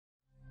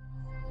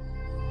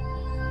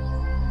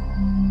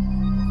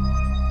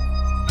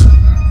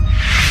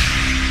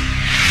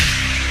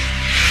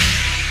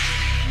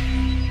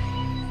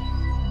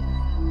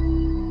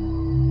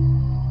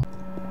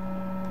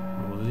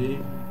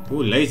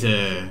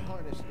crazy.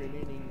 Harness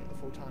remaining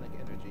photonic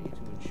energy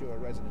to ensure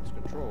resonance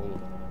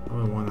control. I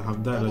don't want to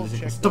have that. I Double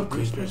just check stop the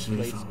crazy. booster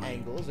plates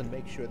angles and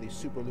make sure the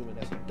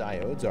superluminescent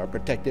diodes are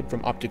protected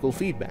from optical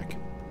feedback.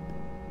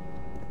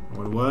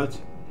 What?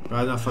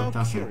 Right now, How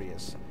fantastic.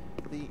 curious.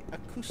 The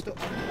acousto.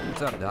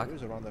 What's up, Doc?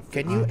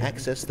 Can you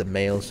access the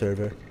mail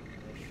server?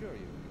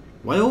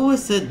 Why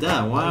always said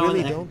that? Why I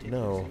really don't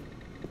know.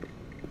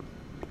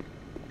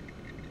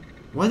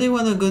 Why do you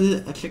want to go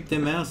to check the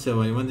mail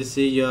server? You want to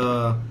see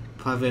your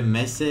private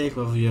message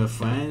with your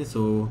friends,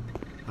 or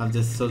have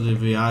this sort of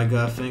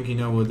Viagra thing, you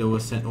know, where they will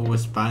send over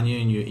spam you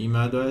in your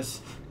email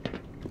address?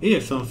 Here,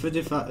 some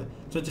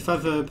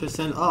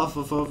 25% off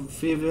of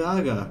free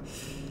Viagra.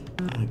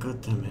 Oh,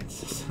 God damn it.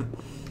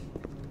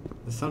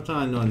 Sometimes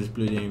I know this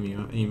blue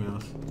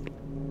emails.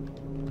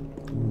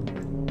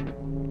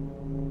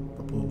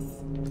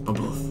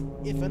 Bubbles.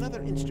 If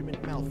another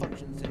instrument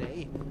malfunctions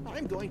today,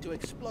 I'm going to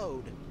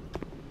explode.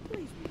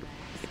 Please relax.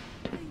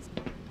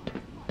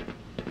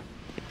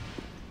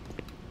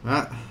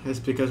 Ah, it's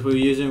because we're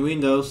using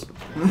Windows.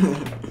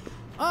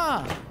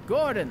 Ah,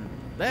 Gordon,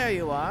 there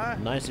you are.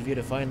 Nice of you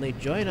to finally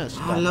join us,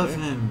 Doctor. I love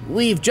him.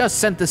 We've just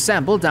sent the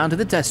sample down to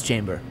the test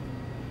chamber.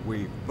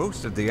 We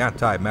boosted the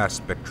anti-mass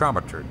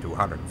spectrometer to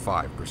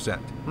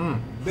 105%.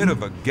 Bit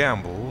of a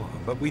gamble,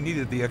 but we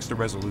needed the extra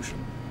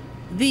resolution.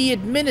 The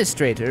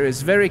administrator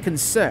is very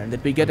concerned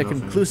that we get a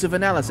conclusive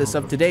analysis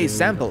of today's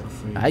sample.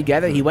 I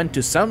gather he went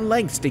to some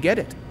lengths to get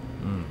it.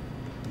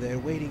 They're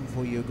waiting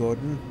for you,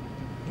 Gordon.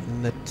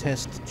 In the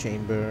test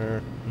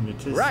chamber.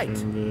 Right.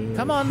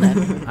 Come on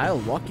then. I'll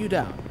walk you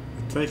down.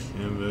 Test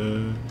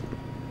chamber.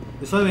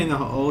 It's probably in the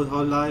old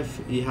whole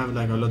life, he have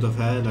like a lot of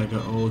hair, like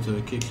an old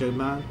kickhead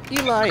man.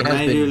 Eli And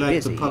has I been do like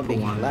busy the purple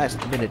making one.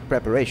 last-minute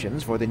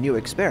preparations for the new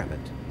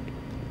experiment.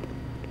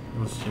 It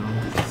was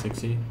young,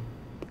 sexy.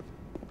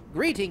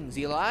 Greetings,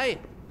 Eli.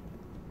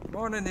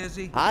 Morning,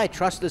 Izzy. I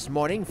trust this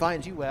morning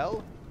finds you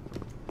well.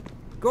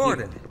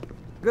 Gordon,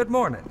 good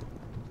morning.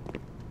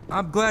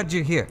 I'm glad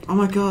you're here. Oh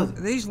my God.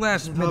 These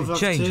last-minute Half-Life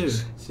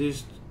changes, 2.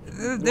 Series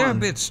they're a 1.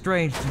 bit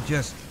strange to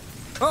just...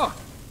 Oh!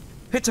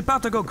 It's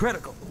about to go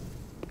critical.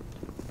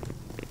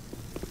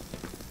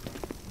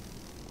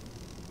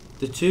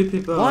 The two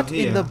people What are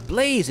here. in the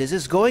blazes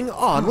is going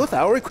on with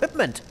our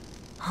equipment?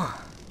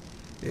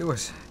 It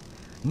was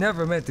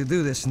never meant to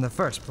do this in the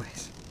first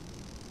place.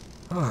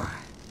 Oh,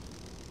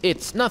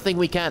 It's nothing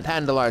we can't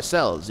handle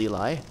ourselves,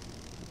 Eli.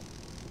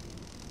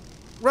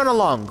 Run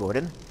along,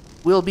 Gordon.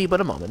 We'll be but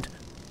a moment.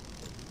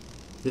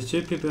 The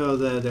two people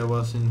there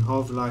was in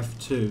Half-Life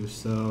 2,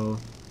 so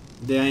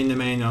they're in the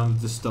main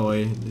of the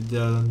story.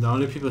 The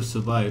only people who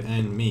survive,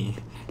 and me.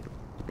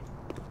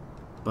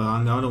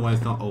 But the other one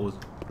is not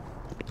old.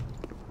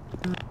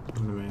 Wait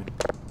a minute.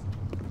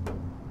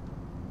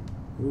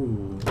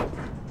 Ooh.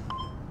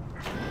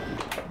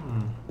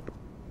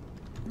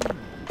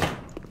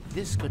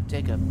 This could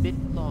take a bit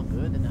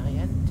longer than I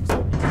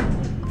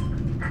anticipated.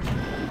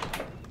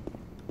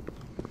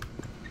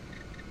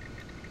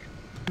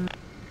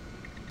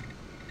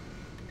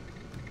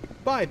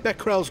 By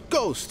Becquerel's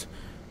ghost!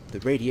 The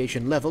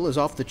radiation level is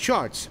off the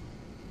charts.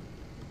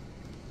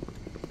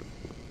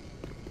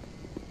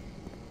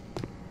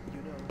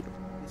 You know,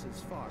 this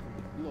is far from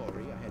the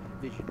glory I had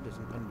envisioned as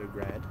an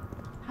undergrad.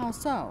 How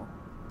so?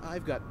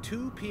 I've got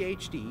 2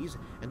 PhDs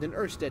and an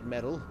Ørsted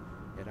medal,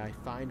 yet I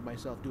find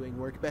myself doing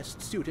work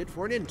best suited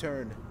for an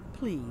intern.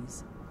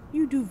 Please.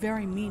 You do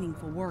very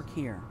meaningful work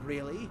here.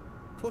 Really?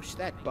 Push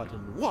that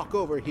button. Walk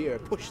over here.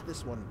 Push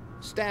this one.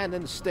 Stand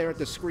and stare at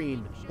the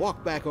screen.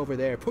 Walk back over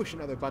there. Push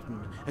another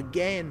button.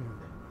 Again.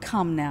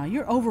 Come now,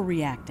 you're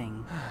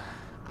overreacting.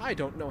 I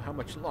don't know how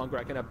much longer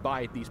I can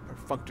abide these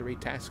perfunctory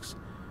tasks.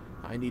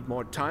 I need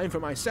more time for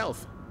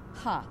myself.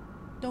 Ha!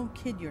 Don't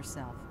kid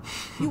yourself.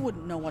 You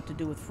wouldn't know what to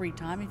do with free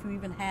time if you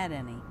even had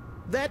any.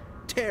 That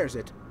tears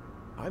it.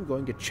 I'm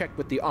going to check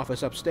with the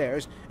office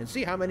upstairs and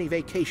see how many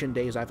vacation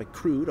days I've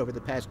accrued over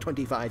the past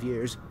 25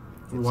 years.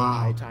 It's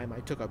high time I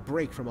took a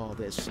break from all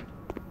this.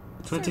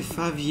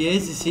 25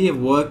 years is he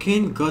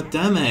working? God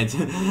damn it.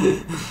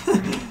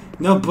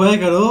 No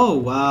break at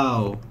all.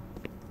 Wow.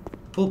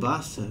 Poor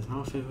bastard.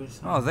 How favorite.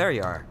 Oh, there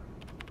you are.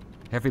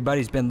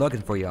 Everybody's been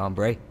looking for you,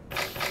 hombre.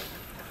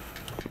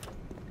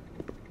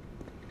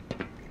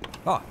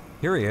 oh,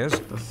 here he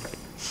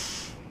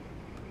is.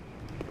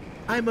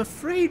 I'm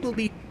afraid we'll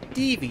be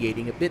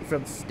deviating a bit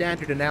from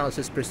standard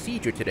analysis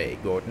procedure today,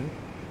 Gordon.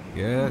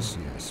 Yes,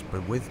 yes,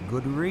 but with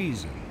good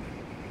reason.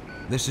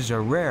 This is a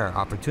rare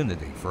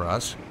opportunity for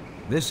us.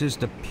 This is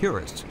the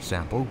purest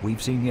sample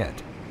we've seen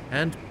yet.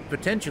 And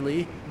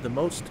potentially the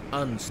most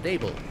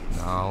unstable.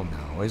 No,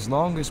 no, as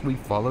long as we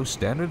follow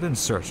standard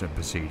insertion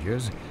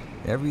procedures,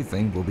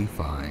 everything will be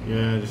fine.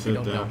 Yeah, just I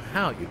don't know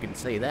how you can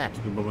say that.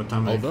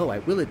 Although I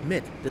will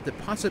admit that the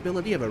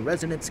possibility of a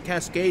resonance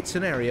cascade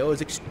scenario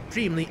is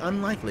extremely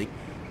unlikely.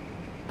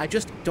 I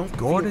just don't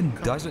Gordon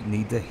doesn't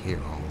need to hear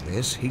all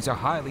this. He's a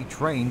highly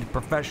trained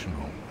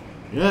professional.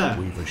 Yeah.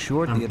 We've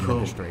assured the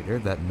administrator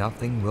that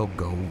nothing will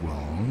go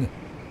wrong.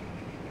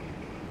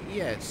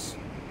 Yes,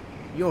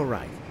 you're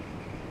right.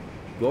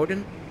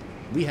 Gordon,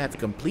 We have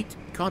complete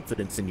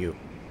confidence in you.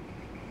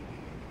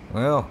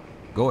 Well,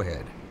 go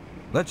ahead.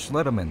 Let's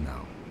let him in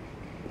now.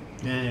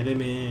 Yeah, let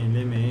me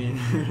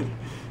in.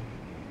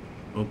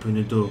 Open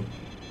the door.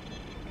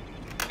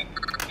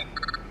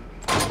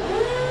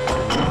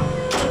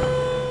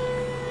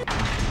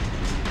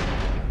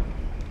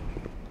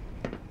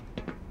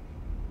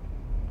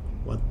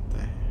 What the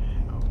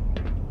hell?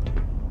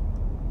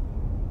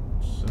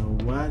 So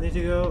where I need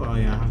to go? Oh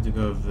yeah, I have to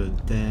go over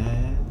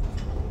there.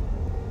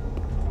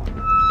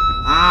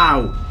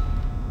 Ow!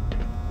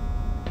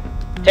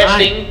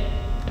 Testing.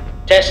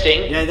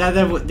 Testing. Yeah, that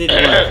did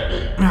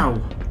work.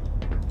 Ow!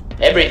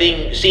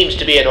 Everything seems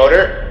to be in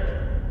order.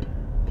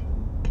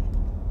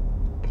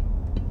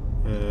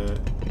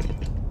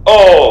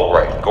 All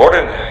right,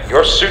 Gordon.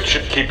 Your suit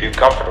should keep you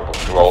comfortable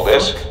through all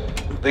this.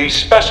 The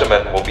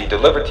specimen will be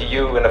delivered to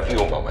you in a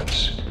few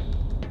moments.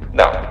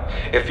 Now,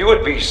 if you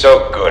would be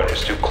so good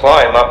as to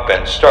climb up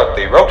and start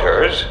the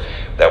rotors,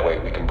 that way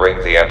we can bring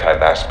the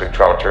anti-mass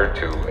spectrometer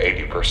to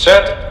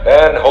 80%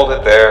 and hold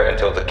it there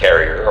until the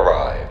carrier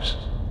arrives.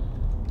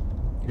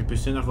 The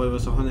percent of what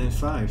was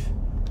 105.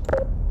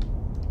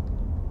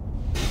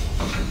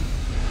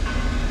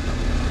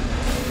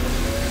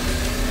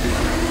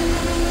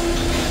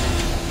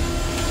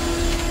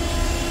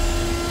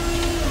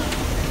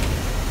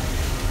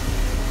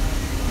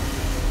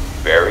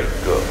 Very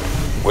good.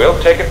 We'll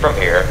take it from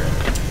here.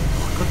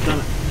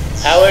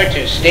 Power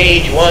to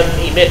stage 1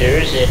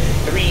 emitters in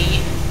 3,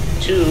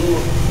 2,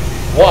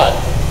 1.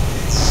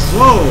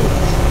 Whoa!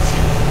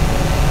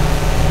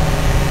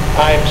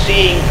 I'm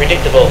seeing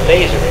predictable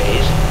phase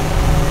arrays.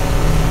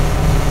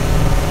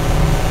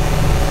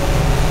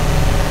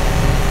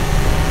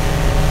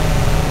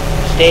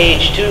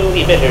 Stage 2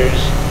 emitters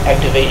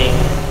activating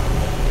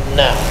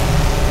now.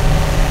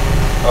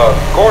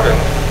 Gordon,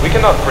 we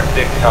cannot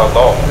predict how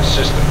long the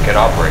system can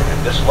operate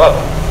at this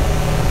level,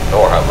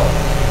 nor how long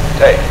it will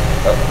take.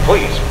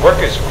 Please, work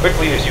as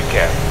quickly as you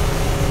can.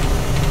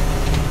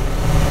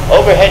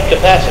 Overhead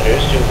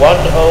capacitors to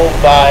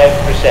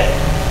 105%.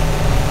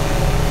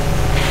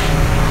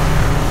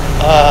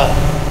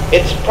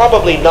 It's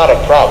probably not a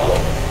problem.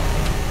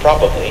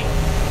 Probably.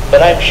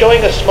 But I'm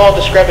showing a small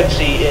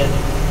discrepancy in...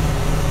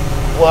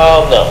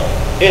 Well, no.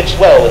 It's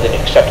well within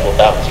acceptable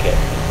bounds again.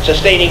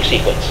 Sustaining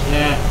sequence.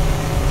 Yeah.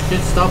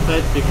 Should stop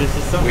it because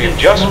it's something. We've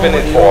just small been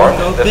that you informed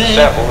won't go that the big.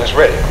 sample is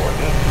ready,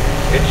 Gordon.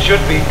 It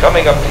should be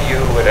coming up to you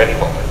at any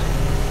moment.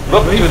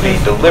 Look to the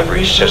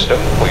delivery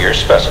system for your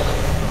specimen.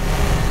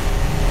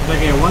 If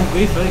I get one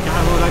griefer, you can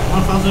have like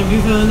 1,000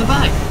 griefer in the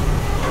back.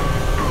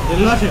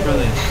 The logic on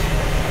it.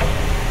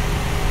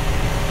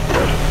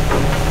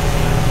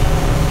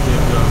 There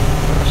we go.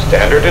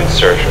 Standard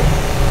insertion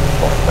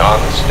or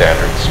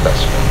non-standard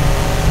specimen.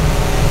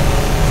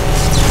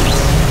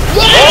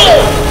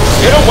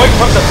 Get away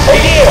from the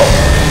needle!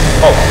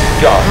 Oh my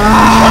God!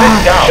 Shut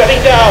it down!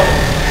 Shutting down!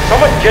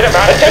 Someone get him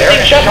out of there!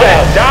 Attempting Shut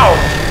shutdown. it down!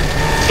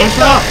 It's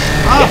not!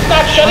 It's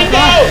not shutting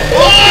down!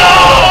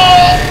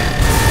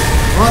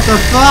 What the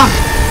fuck?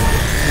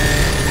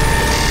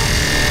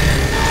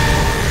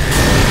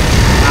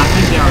 I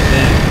think they are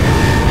dead.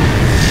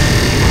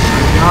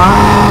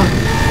 Oh,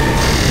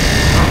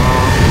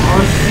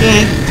 oh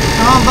shit!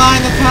 Come on,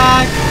 behind the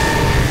pack!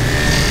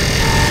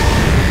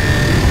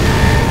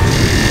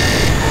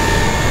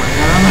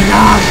 Oh my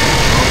god!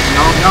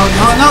 No, no,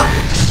 no, no!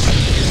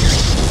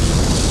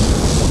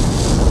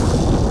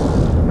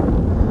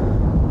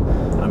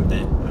 I'm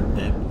dead, I'm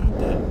dead, I'm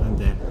dead, I'm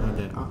dead, I'm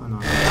dead. Oh no.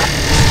 What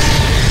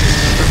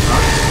the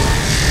fuck?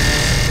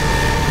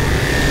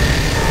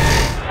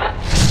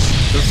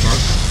 The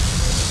fuck?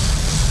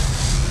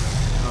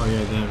 Oh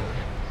yeah, damn.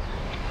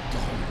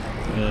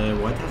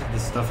 What has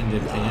this stuff in the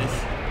penis?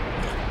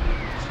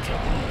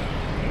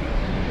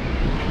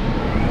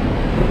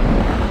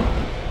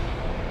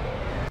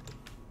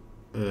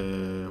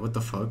 What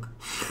the fuck?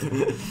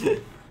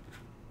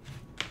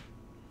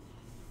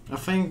 I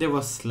think they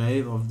were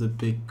slave of the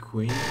big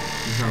queen.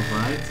 Is that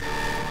right?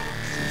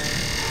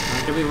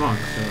 I could be wrong,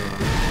 so...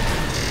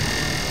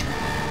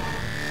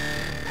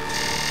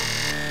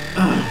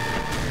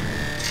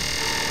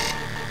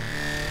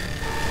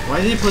 Why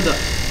did he put the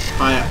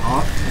fire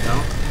off,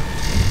 no?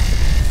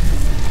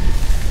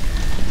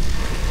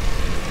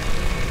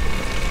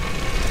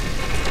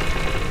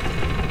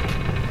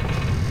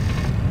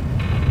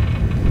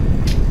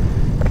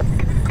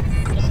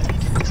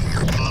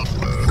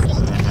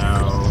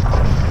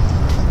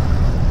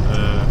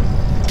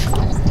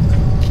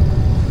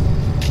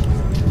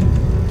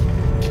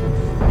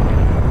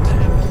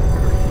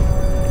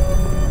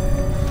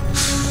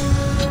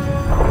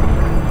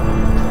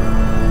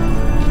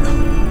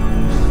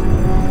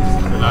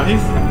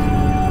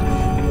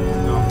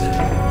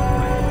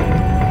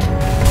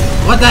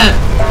 What the?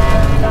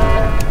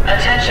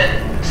 Attention,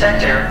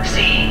 Sector C,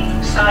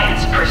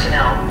 science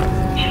personnel.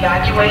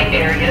 Evacuate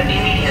area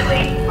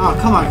immediately. Oh,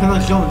 come on, can I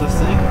show him this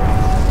thing?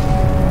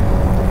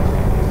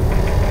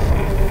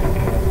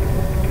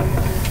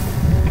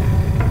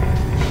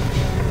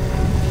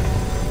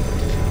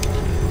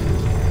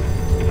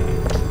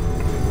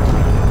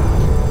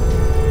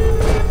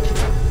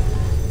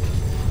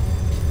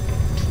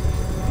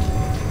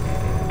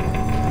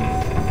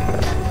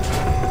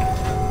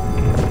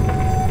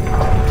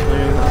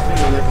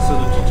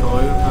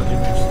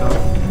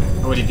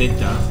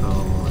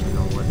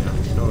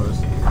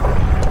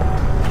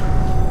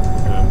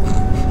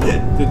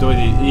 door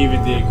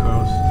even did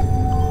close.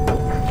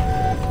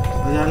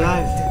 Are they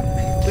alive?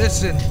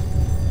 Listen,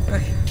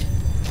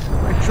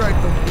 I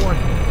tried to warn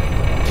you.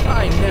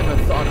 I never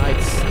thought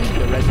I'd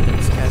see a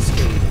resonance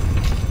cascade,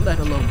 let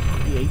alone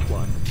create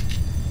one.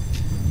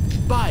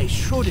 By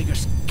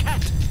Schrodinger's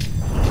cat,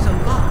 he's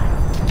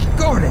alive.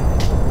 Gordon!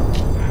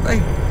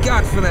 Thank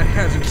God for that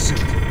hazard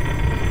suit.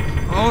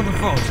 All the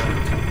phones are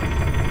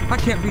out. I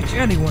can't reach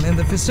anyone in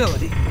the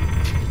facility.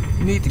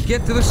 You need to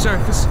get to the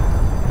surface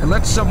and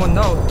let someone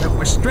know that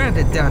we're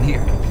stranded down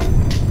here.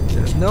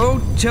 There's no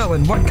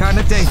telling what kind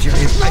of danger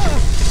is.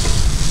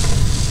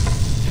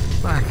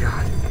 My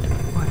God,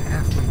 what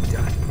have we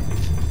done?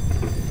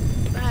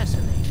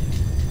 Fascinating.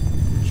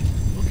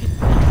 Look at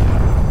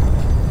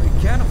that. We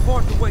can't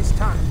afford to waste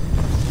time.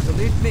 So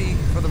leave me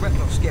for the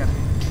retinal scanner.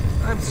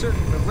 I'm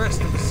certain the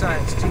rest of the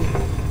science team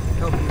will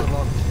help you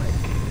along the way.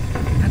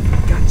 And for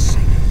God's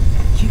sake,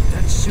 keep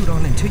that suit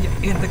on until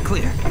you're in the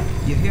clear.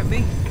 You hear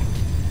me?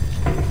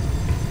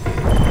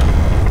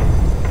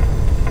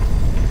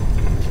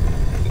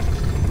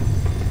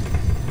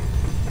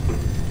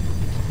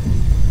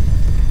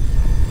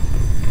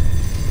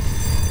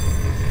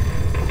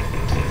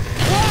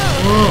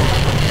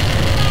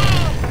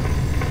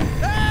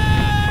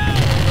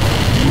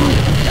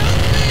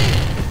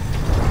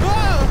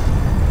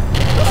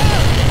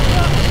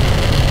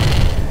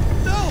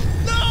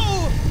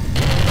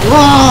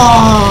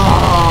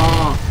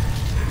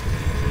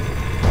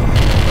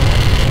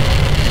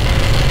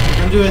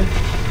 Do it.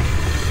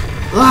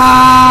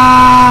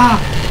 Ah!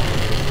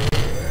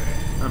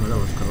 Oh, but that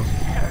was close.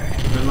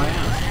 In my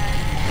ass.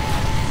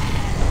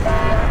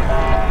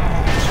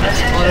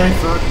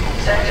 Attention.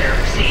 Sector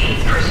C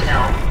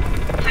personnel.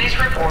 Please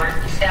report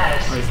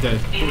status Oh, he's dead.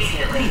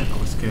 immediately. I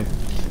was scared.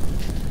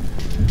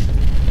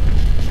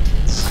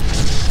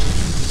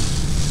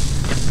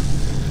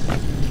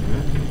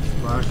 Okay.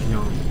 Splash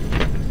young.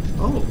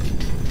 Oh!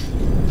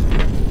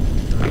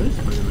 There is?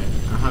 Wait a minute.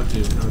 I have to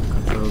know the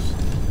controls.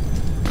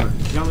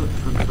 Jump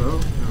control?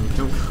 No,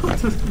 jump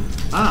control.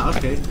 Ah,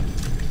 okay. Wait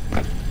a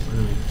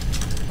minute.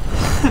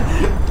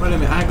 Wait a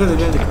minute, I gotta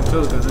learn the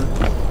controls, don't I?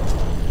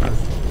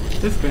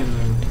 This game,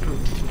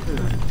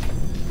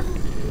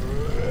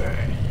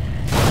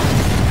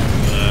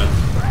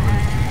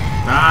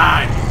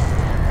 Die!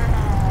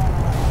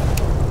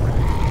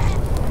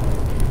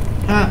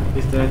 Ha!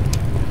 He's dead.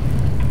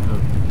 Oh.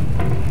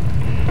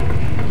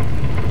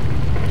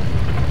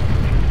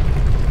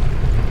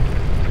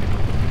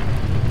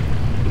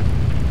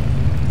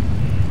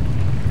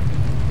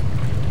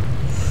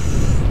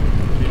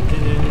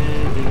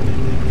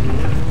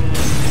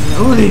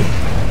 Holy!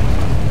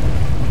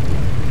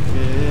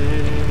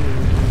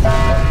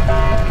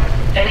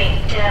 Any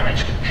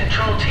damage,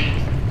 control team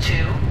to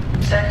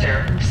Sector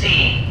C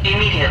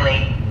immediately.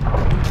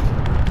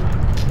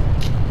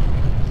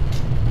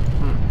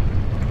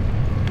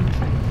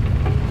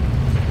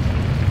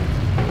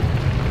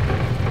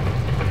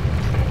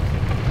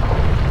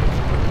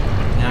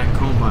 Yeah,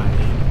 combine it.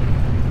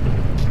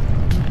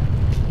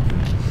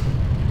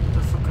 What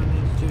the fuck I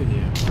need to do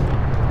here?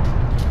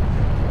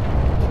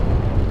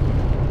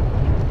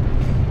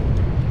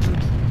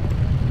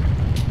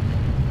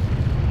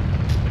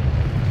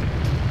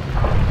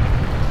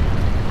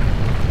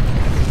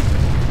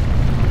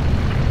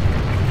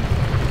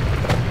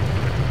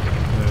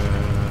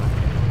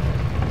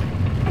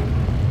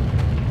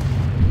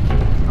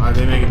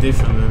 They make a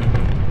difference.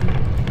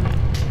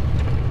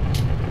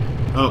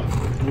 Oh,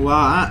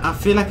 wow, I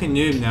feel like a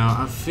noob now.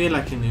 I feel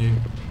like a noob.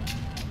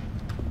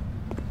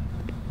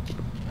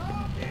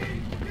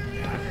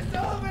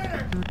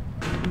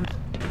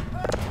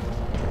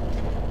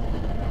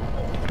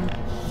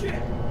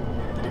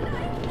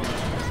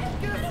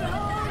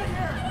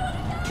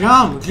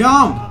 Jump!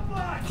 Jump!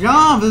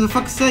 Jump! For the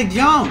fuck's sake,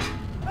 jump!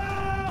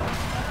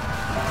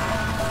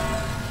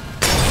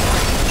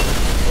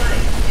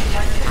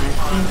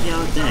 I think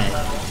you're dead.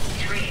 Level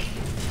 3,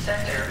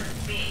 Sector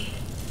B.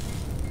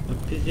 I'm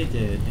pretty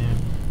dead, yeah.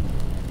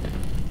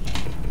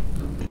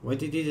 Why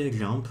did they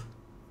jump?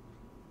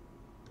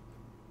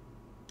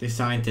 The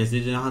scientists, they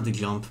didn't know how to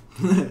jump.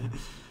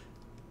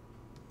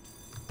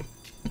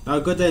 Oh,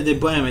 good that they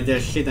blame it, they're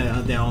shit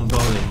on their own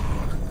body.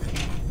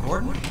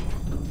 Gordon?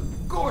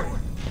 Gordon!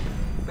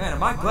 Man,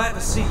 am I glad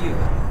to see you.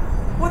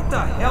 What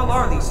the hell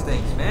are these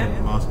things,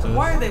 man? Masters.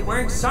 Why are they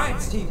wearing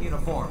science team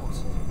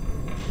uniforms?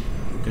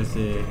 Because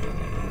they...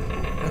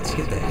 Let's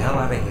get the hell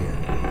out of here.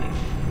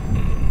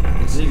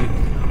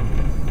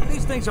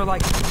 These things are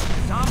like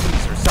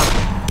zombies or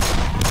something.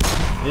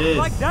 Yes.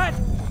 Like that?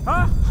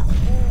 Huh?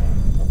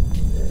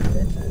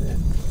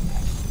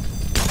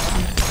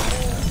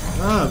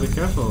 Ah, be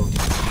careful.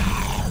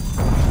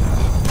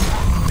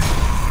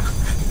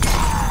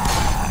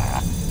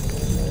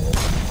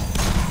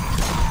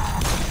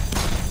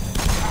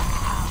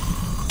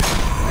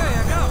 Hey,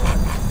 I got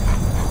one.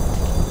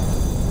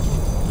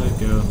 There you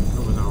go.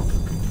 Over the whole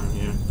fucking time,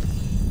 yeah.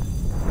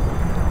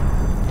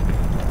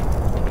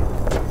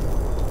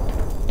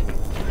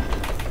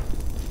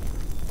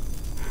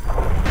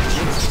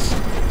 Jesus,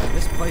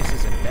 this place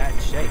is in bad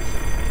shape.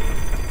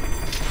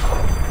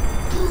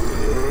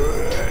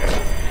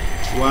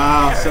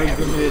 Wow, so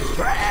good.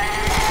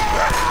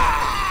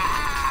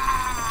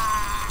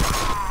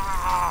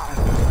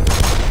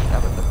 That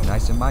would look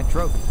nice in my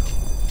trophy.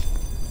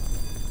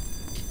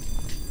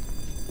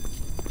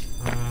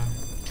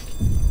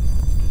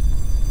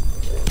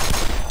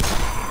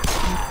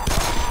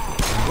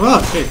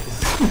 Whoa, shit.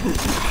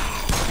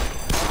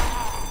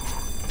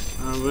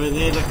 We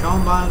need a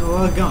combine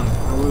or a gun.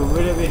 I will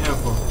really be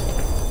helpful.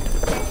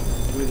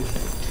 Really.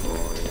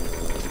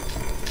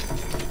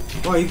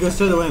 Well, he goes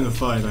straight away in the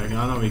fight. Like,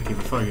 I know we keep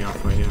fucking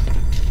up right here.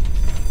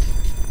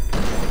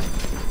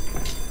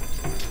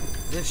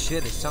 This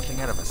shit is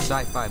something out of a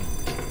sci-fi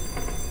movie.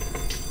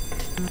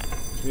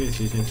 Really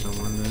seeing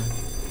someone there.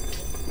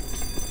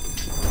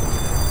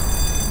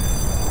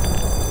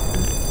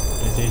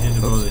 It's Agent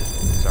the bullet.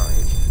 Sorry.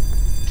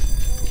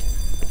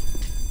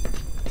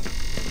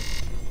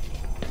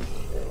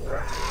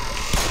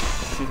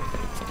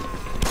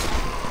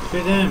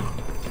 Shoot him!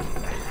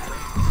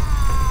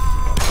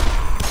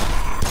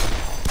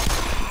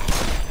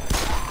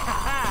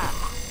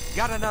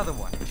 Got another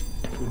one.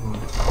 Good one.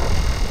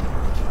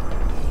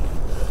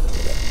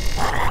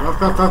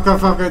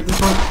 Fuck,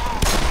 this one.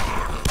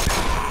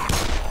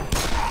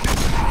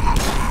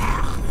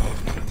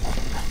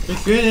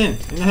 Just shoot him!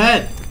 In the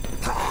head!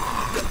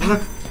 And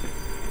look!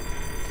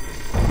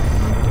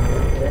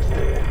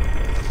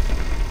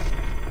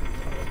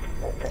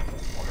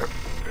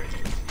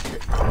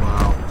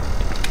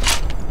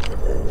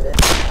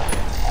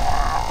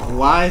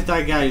 Why is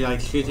that guy like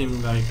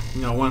shooting like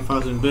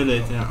 1,000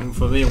 bullets and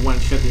for me one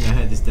shot in the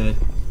head is dead?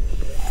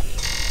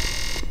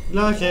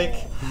 Logic.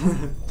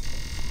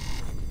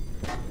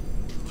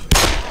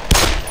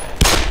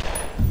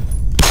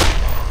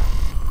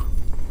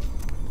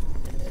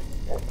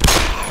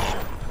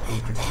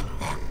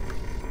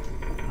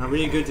 I'm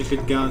really good to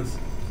shoot guns,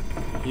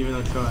 even though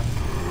I try.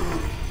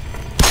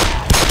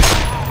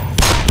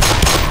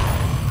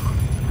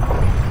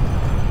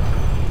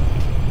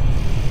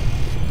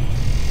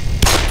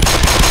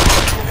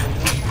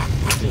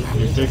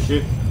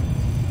 Shoot.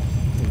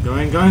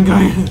 Going.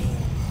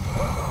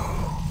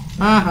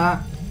 Haha.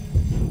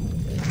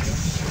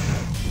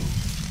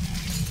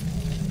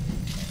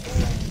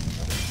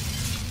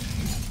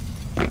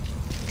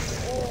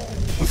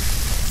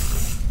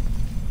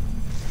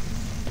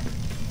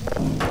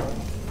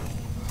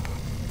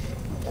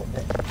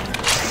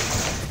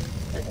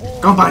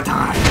 Combat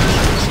time!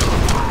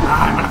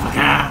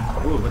 Motherfucker!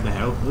 Oh, what the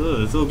hell?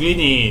 Oh, it's so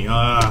greeny. Oh,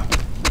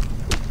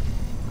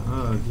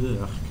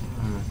 ugh.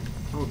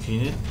 I'll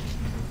clean it.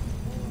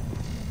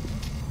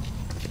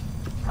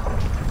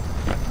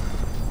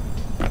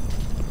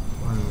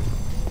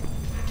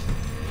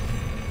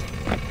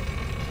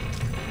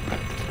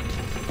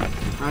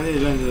 I need to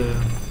learn the...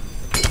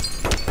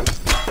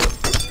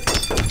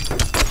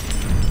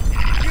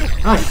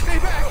 Stay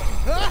back!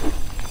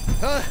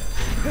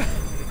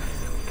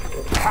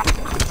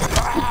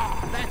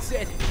 That's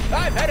it!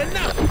 I've had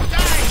enough!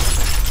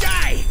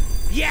 Die!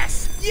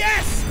 Yes!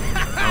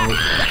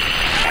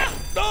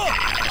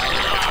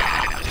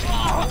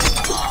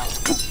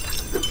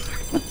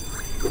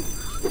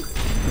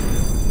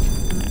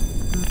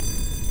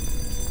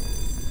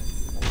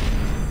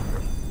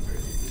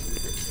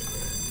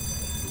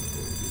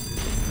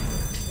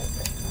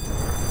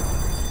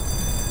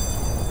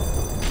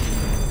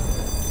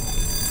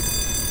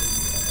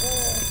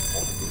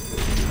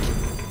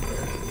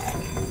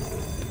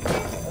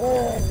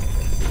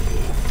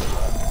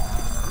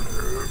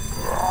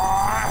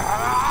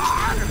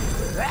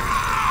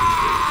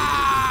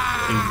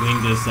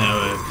 Windows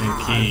error can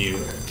kill you.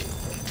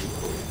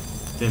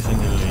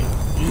 Definitely.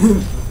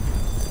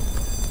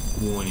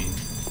 Warning.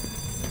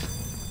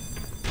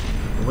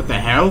 What the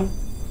hell?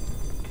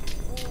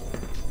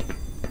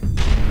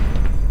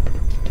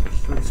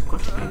 What's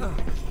questioning?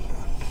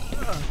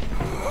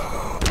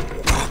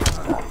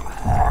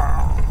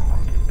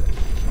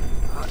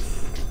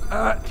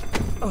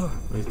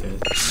 Where's that?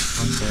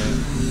 Up there.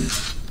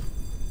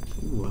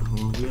 Ooh,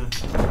 well, yeah.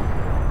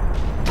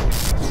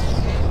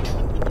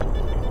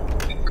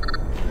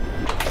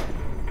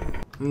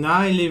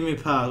 Nah, leave me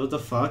pass, what the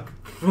fuck?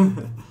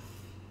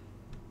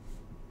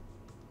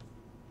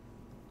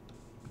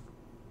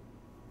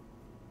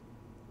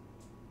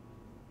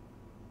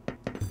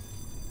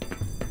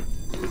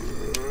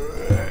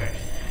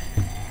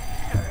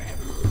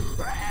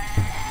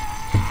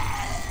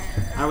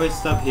 I will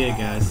stop here,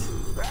 guys.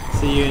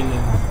 See you in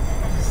the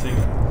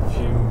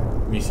few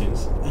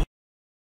missions.